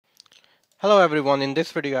Hello everyone, in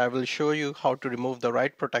this video I will show you how to remove the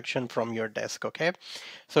write protection from your disk. Okay,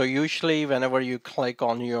 so usually whenever you click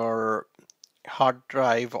on your hard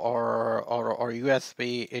drive or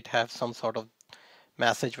USB, it has some sort of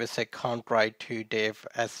message which say can't write to dev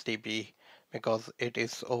SDB because it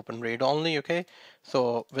is open read only. Okay,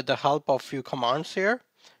 so with the help of few commands here,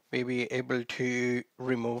 we will be able to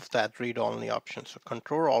remove that read only option. So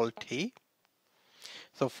Control Alt T.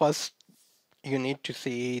 So first you need to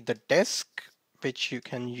see the disk, which you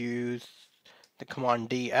can use the command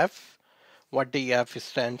df. What df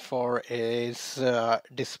stands for is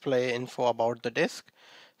display info about the disk.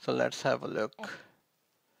 So let's have a look.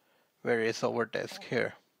 Where is our disk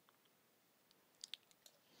here?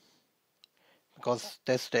 Because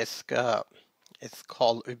this disk is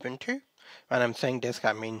called Ubuntu. When I'm saying disk,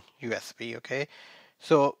 I mean USB. Okay.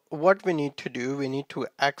 So what we need to do, we need to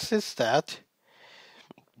access that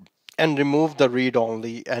and remove the read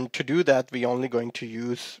only. And to do that, we're only going to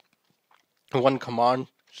use one command,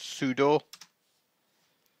 sudo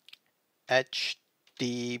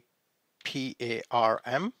HDparm.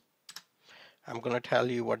 I'm going to tell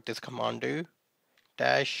you what this command do.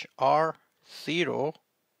 -R0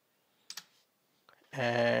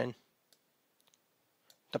 and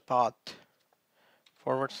the path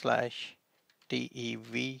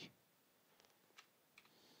 /dev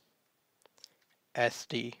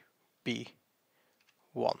sdb1.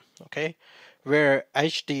 Okay, where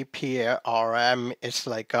HDparm is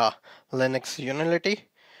like a Linux utility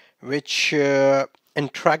which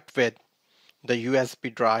interact with the USB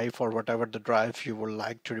drive or whatever the drive you would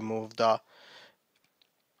like to remove the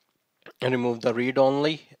read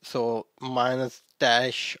only. So minus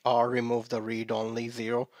dash or remove the read only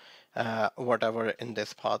 0, whatever in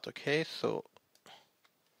this path. Okay, so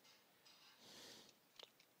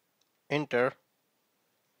enter.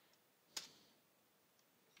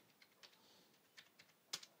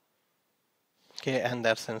 Okay, and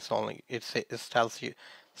that's only it tells you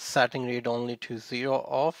setting read only to 0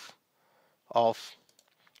 off.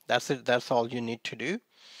 That's it. That's all you need to do.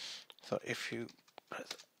 So if you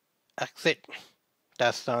press exit,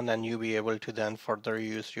 that's done, and you'll be able to then further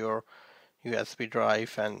use your USB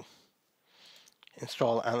drive and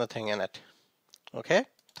install anything in it. Okay,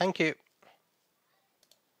 thank you.